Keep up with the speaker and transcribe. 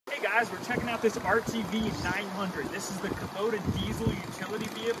guys, we're checking out this RTV-900. This is the Kubota diesel utility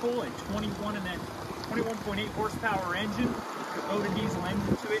vehicle, a 21.8 horsepower engine, Kubota diesel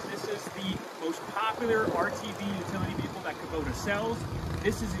engine to it. This is the most popular RTV utility vehicle that Kubota sells.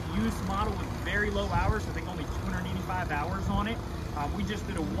 This is a used model with very low hours, I think only 285 hours on it. We just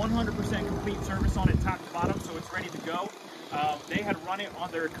did a 100% complete service on it top to bottom, so it's ready to go. They had run it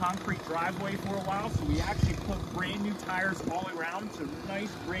on their concrete driveway for a while, so we actually put brand new tires all the way around, so nice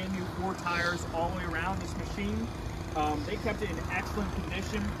brand new 4 tires all the way around this machine. They kept it in excellent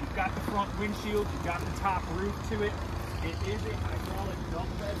condition. You've got the front windshield, you've got the top roof to it. It is a hydraulic dump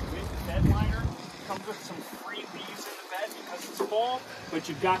bed with bed liner. Comes with some free leaves in the bed because it's fall, but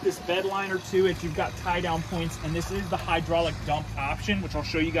you've got this bed liner to it. You've got tie down points, and this is the hydraulic dump option, which I'll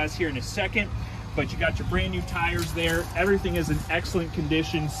show you guys here in a second. But you got your brand new tires there. Everything is in excellent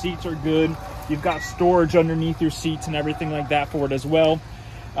condition. Seats are good. You've got storage underneath your seats and everything like that for it as well.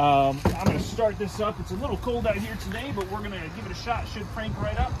 I'm going to start this up. It's a little cold out here today, but we're going to give it a shot. Should crank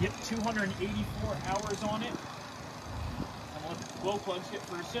right up. Get 284 hours on it. I'm going to let the glow plugs hit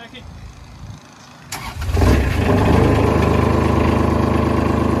for a second.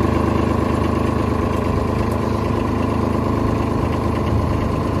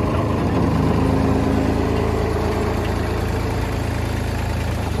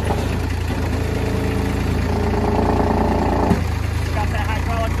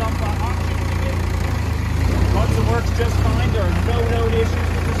 Works just fine. There are no issues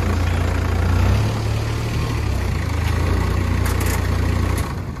with this machine.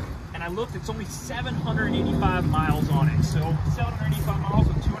 And I looked, it's only 785 miles on it. So 785 miles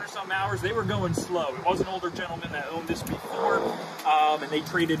with 200 some hours. They were going slow. It was an older gentleman that owned this before, and they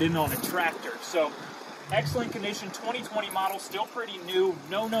traded in on a tractor. So excellent condition, 2020 model, still pretty new,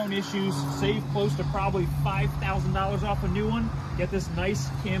 no known issues. Save close to probably $5,000 off a new one. Get this nice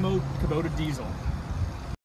camo Kubota diesel.